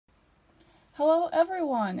Hello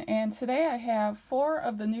everyone, and today I have 4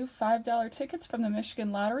 of the new $5 tickets from the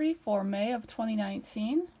Michigan Lottery for May of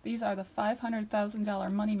 2019. These are the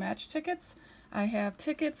 $500,000 money match tickets. I have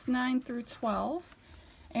tickets 9 through 12,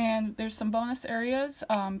 and there's some bonus areas,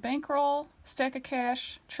 bankroll, stack of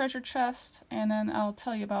cash, treasure chest, and then I'll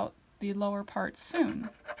tell you about the lower part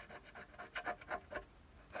soon.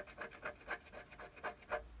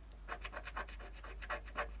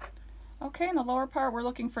 Okay, in the lower part we're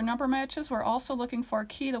looking for number matches. We're also looking for a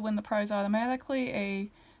key to win the prize automatically, a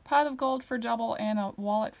pot of gold for double, and a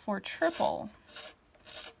wallet for triple.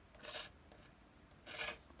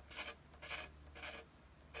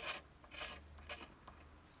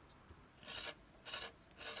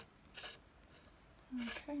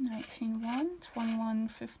 Okay, 19-1,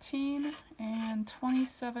 21-15, and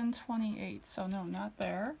 27-28. So no, not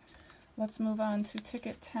there. Let's move on to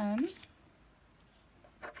ticket 10.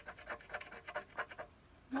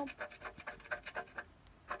 Nope.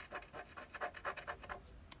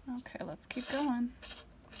 Okay, let's keep going.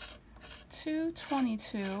 2,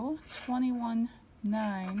 22, 21,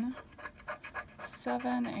 9,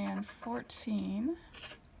 7 and 14,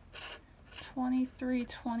 23,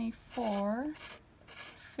 24,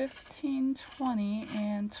 15, 20,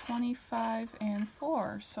 and 25 and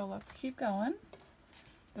 4. So let's keep going.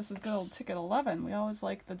 This is good old ticket 11. We always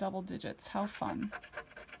like the double digits. How fun.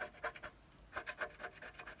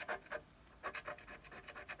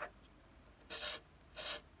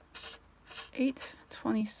 8,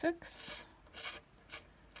 26,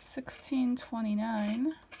 16,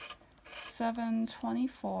 29, 7,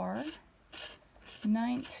 24,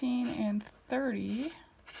 19 and 30,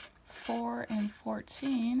 4 and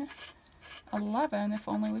 14, 11, if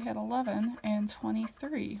only we had 11, and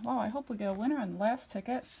 23. Wow, I hope we get a winner on the last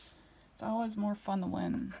ticket. It's always more fun to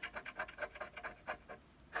win.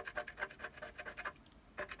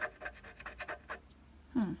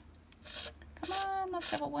 Come on,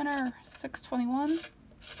 let's have a winner. 621,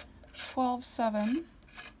 12, 7,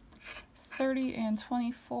 30 and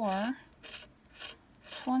 24,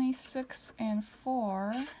 26 and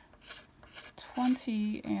 4,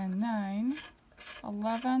 20 and 9,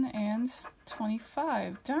 11 and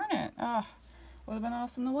 25. Darn it. Ah, would have been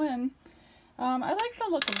awesome to win. I like the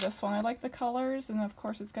look of this one. I like the colors, and of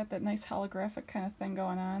course it's got that nice holographic kind of thing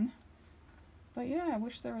going on. But yeah, I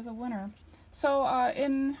wish there was a winner. So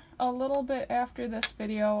in a little bit after this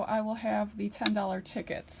video, I will have the $10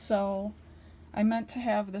 tickets. So I meant to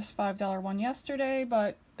have this $5 one yesterday,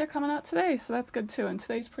 but they're coming out today, so that's good too. And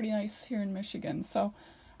today's pretty nice here in Michigan. So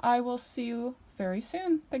I will see you very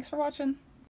soon. Thanks for watching.